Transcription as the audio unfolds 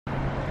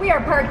We are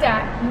parked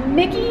at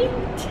Mickey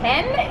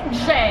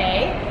 10J.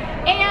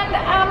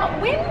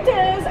 And when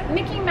does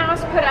Mickey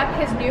Mouse put up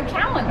his new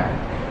calendar?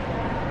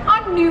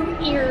 On New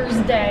Year's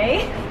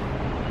Day.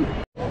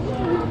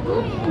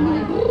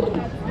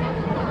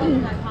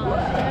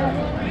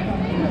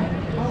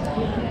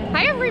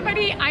 Hi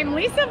everybody, I'm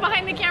Lisa.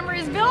 Behind the camera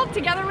is Bill.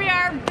 Together we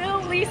are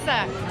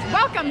Billisa.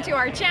 Welcome to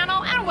our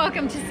channel and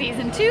welcome to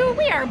season 2.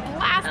 We are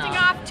blasting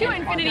off to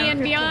infinity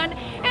and beyond,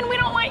 and we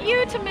don't want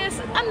you to miss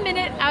a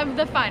minute of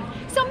the fun.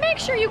 So make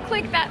sure you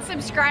click that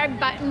subscribe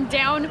button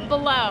down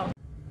below.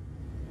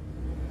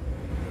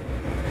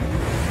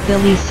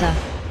 Billisa.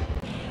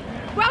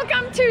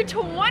 Welcome to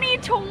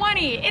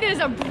 2020. It is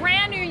a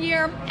brand new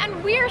year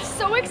and we are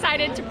so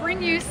excited to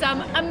bring you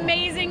some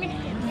amazing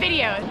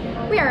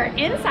videos. We are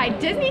inside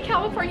Disney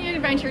California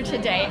Adventure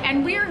today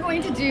and we are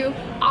going to do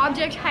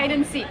object hide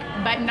and seek,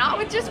 but not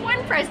with just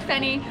one pressed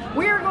penny.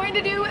 We are going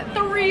to do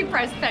 3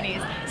 pressed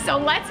pennies. So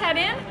let's head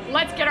in,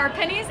 let's get our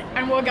pennies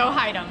and we'll go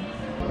hide them.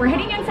 We're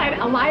heading inside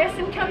Elias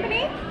 &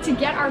 Company to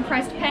get our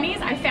pressed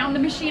pennies. I found the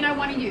machine I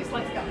want to use.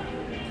 Let's go.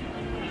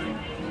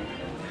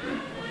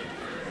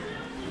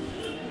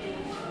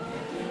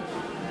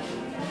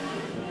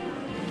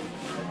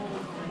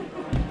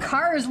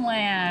 Cars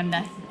Land.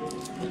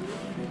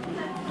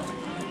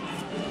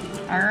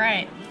 All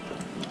right,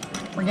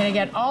 we're gonna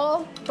get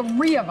all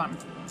 3 of them.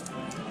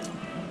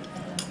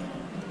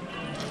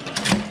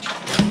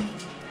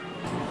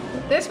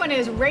 This one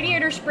is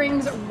Radiator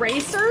Springs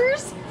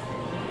Racers.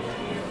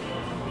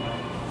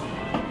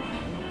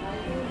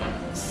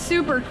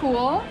 Super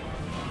cool.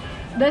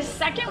 The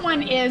second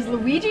one is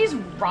Luigi's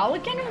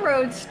Rollickin'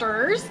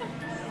 Roadsters.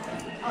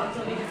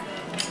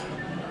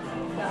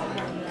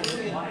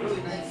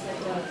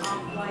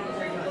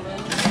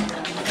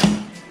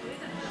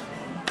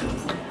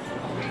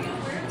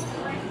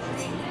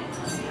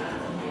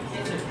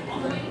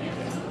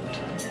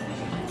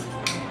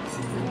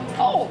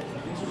 Oh!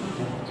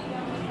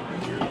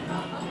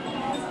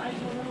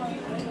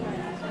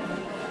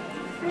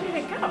 Where did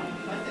it go?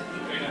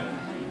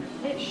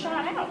 It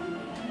shot out.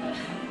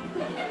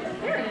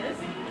 There it is.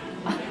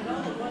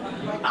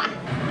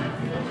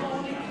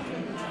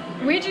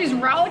 Luigi's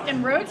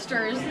Rollickin'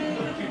 Roadsters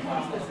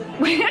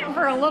went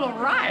for a little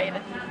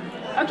ride.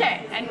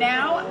 Okay, and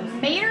now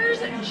Mater's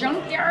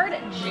Junkyard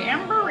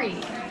Jamboree.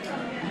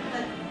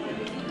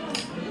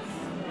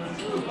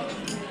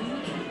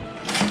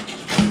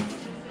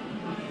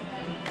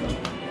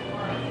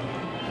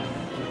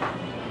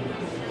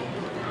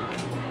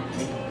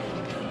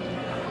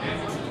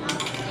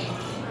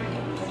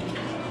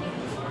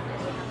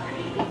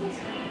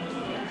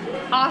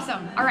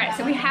 Awesome. All right,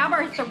 so we have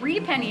our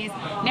 3 pennies.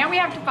 Now we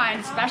have to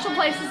find special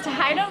places to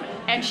hide them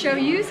and show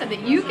you so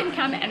that you can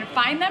come and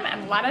find them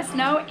and let us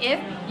know if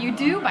you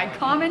do by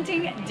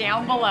commenting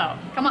down below.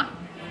 Come on.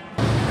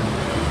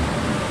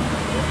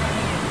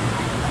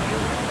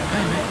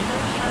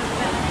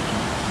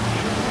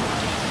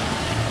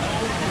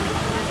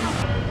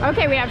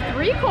 Okay, we have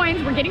 3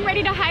 coins. We're getting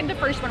ready to hide the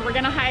first one. We're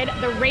gonna hide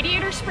the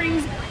Radiator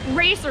Springs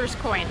Racers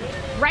coin.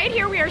 Right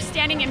here we are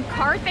standing in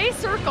Carthay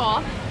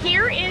Circle.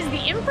 Here is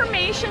the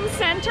information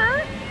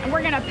center, and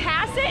we're gonna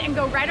pass it and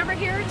go right over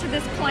here to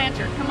this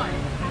planter. Come on.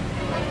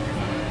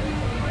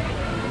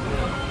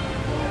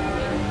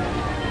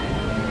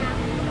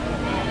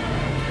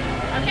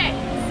 Okay,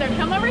 so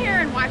come over here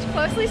and watch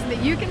closely so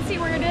that you can see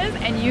where it is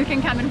and you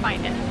can come and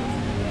find it.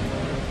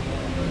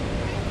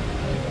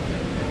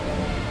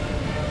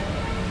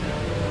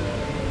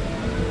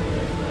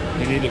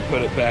 You need to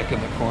put it back in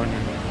the corner.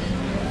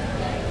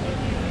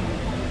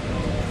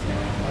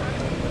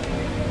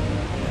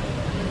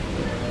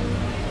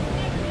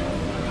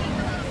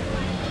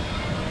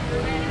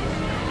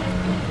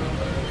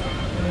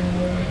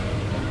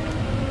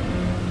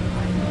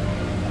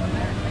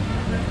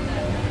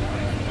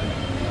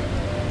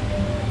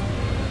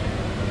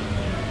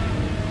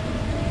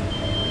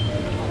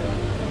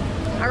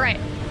 All right,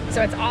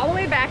 so it's all the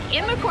way back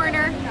in the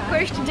corner,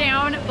 pushed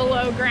down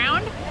below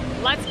ground.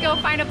 Let's go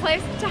find a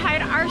place to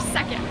hide our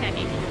second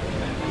penny.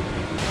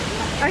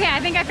 Okay, I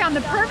think I found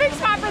the perfect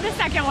spot for the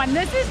second one.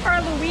 This is for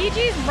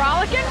Luigi's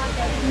Rollickin'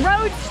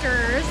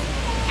 Roadsters,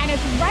 and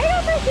it's right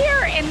over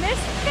here in this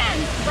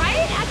fence,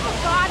 right at the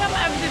bottom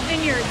of the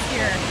vineyards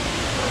here.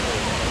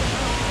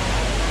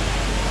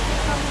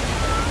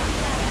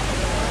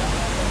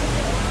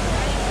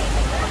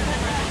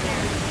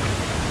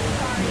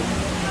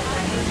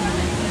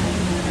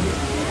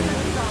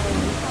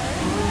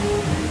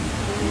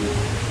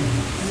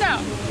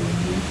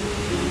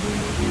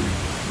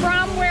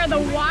 From where the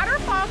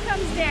waterfall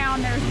comes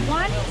down, there's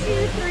 1,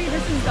 2, 3.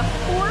 This is the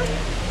 4th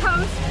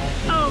post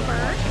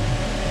over.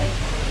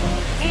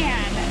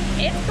 And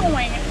it's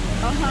going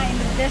behind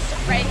this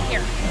right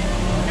here.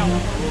 No.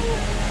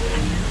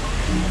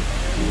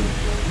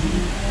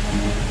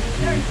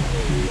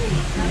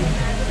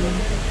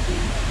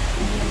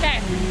 Okay,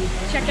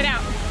 check it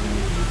out.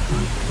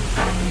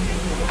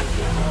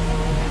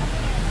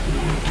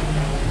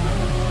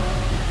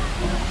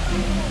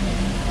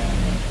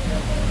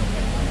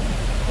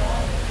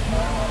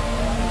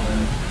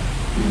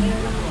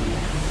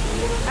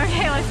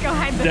 Okay, let's go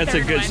hide the That's a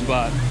third good one.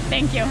 spot.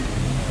 Thank you.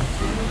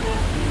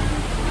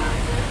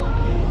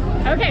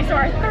 Okay, so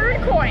our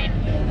third coin.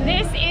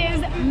 This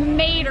is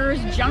Mater's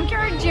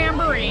Junkyard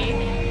Jamboree.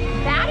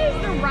 That is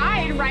the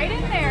ride right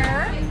in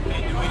there.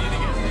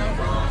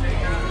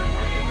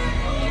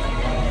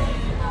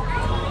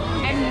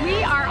 And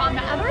we are on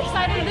the other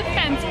side of the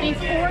fence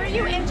before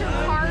you enter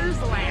Cars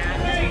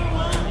Land.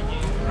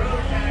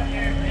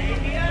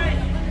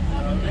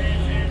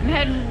 I'm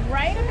heading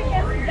right up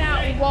against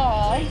that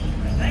wall.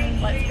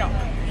 Let's go.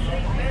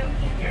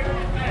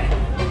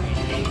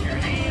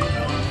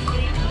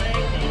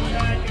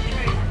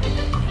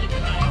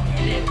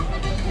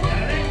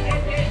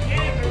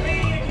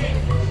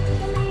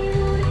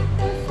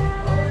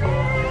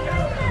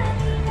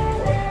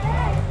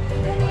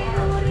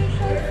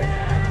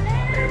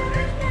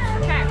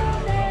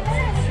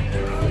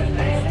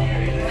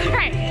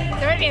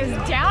 Is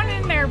down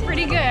in there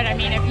pretty good. I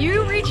mean, if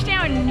you reach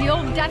down,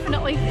 you'll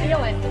definitely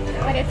feel it,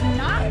 but it's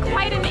not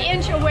quite an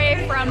inch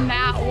away from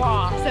that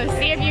wall. So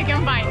see if you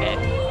can find it.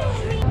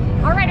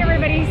 All right,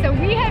 everybody, so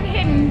we have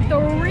hidden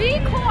 3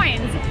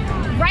 coins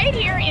right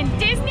here in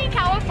Disney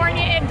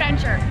California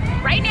Adventure.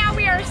 Right now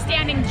we are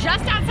standing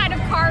just outside of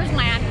Cars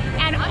Land,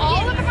 and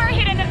all of them are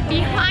hidden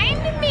behind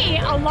me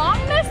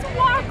along this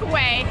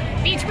walkway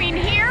between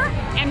here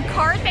and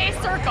Carthay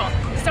Circle.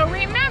 So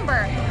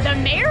remember, the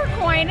Mater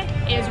coin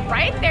is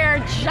right there,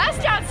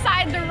 just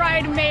outside the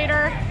ride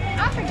Mater,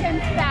 up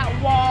against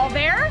that wall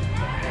there.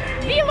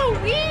 The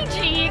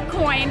Luigi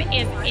coin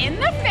is in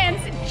the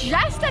fence,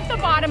 just at the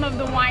bottom of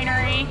the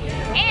winery,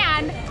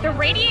 and the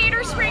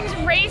Radiator Springs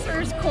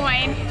Racers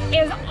coin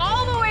is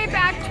all the way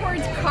back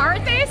towards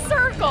Carthay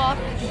Circle,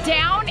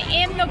 down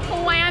in the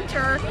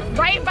planter,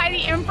 right by the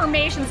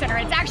Information Center.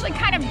 It's actually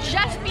kind of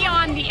just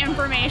beyond the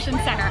Information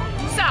Center.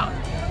 So,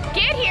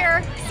 get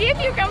here, see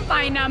if you can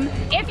find them.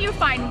 If you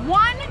find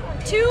 1,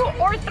 2,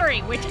 or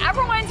 3,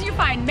 whichever ones you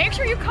find, make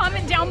sure you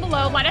comment down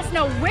below. Let us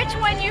know which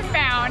one you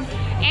found.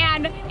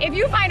 And if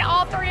you find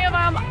all 3 of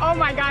them, oh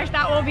my gosh,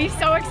 that will be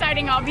so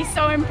exciting. I'll be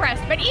so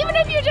impressed. But even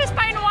if you just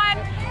find 1,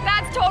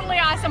 that's totally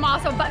awesome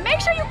also. But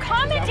make sure you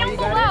comment down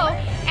below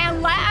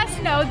and let us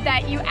know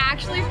that you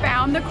actually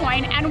found the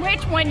coin and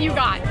which one you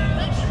got.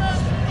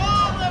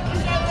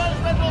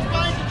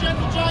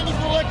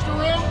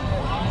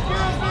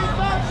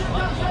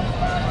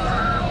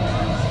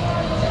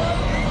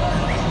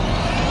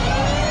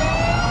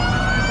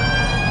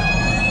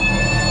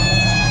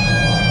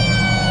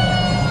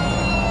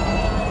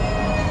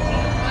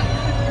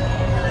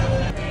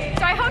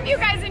 You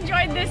guys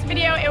enjoyed this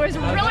video. It was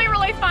really,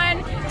 really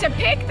fun to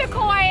pick the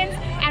coins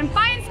and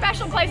find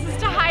special places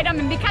to hide them.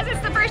 And because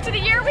it's the first of the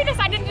year, we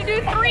decided to do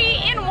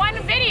 3 in one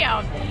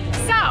video.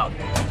 So,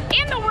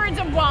 in the words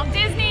of Walt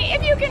Disney,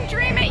 if you can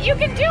dream it, you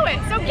can do it.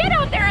 So get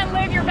out there and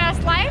live your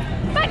best life,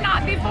 but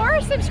not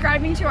before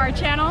subscribing to our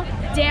channel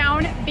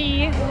down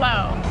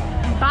below.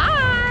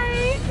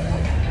 Bye!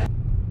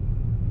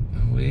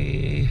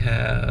 We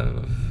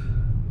have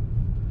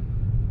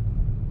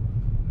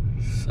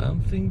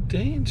something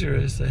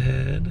dangerous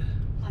ahead.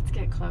 Let's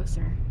get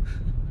closer.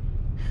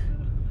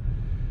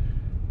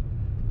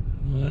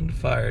 One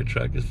fire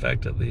truck is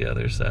backed up the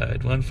other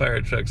side. One fire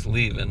truck's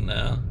leaving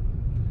now.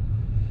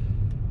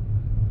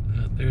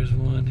 But there's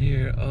one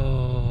here.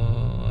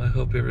 Oh, I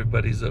hope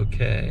everybody's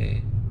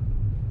okay.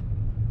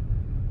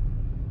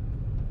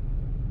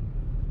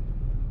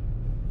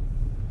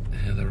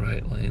 Yeah, the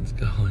right lane's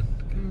going.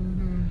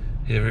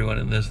 Everyone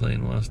in this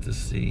lane wants to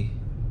see.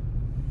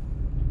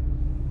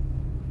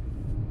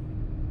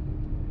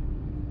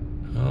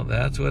 Oh,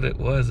 that's what it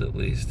was, at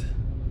least.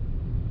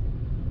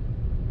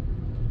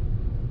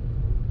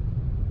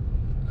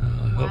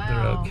 Oh, I hope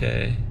they're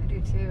okay. I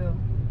do too.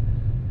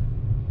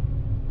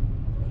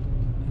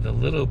 The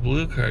little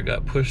blue car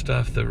got pushed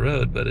off the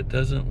road, but it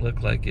doesn't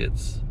look like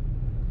it's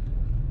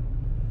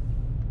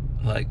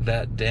like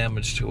that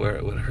damaged to where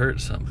it would hurt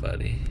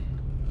somebody,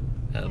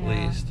 at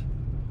least.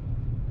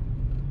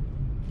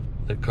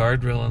 The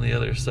guardrail on the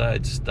other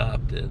side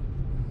stopped it.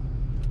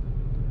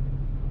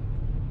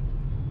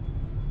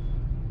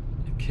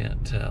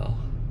 Can't tell.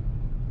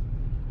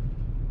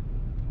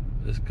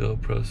 This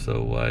GoPro's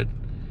so wide.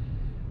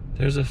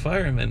 There's a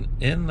fireman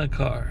in the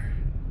car.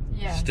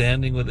 Yes.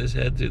 Standing with his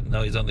head through.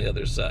 No, he's on the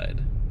other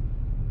side.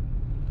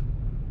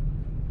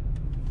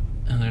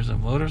 And there's a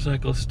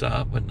motorcycle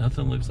stop, but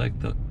nothing looks like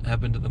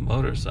happened to the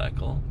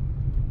motorcycle.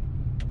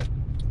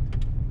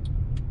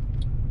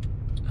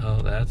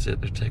 Oh, that's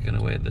it. They're taking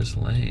away this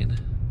lane.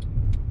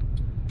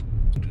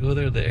 Go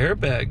there. The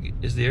airbag.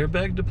 Is the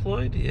airbag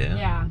deployed? Yeah.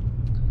 Yeah.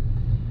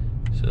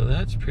 So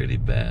that's pretty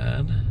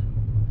bad.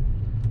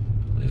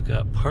 We've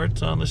got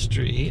parts on the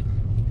street.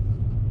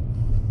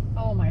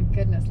 Oh my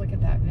goodness, look at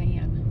that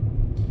van.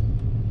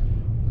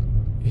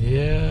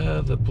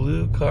 Yeah, the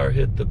blue car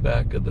hit the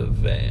back of the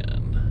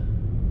van.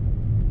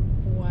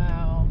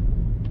 Wow.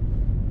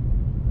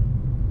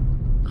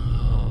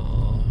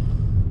 Oh.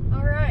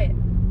 All right.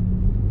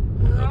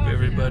 I hope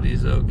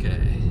everybody's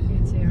okay.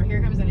 Me too.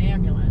 Here comes an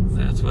ambulance.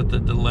 That's what the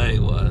delay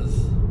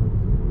was.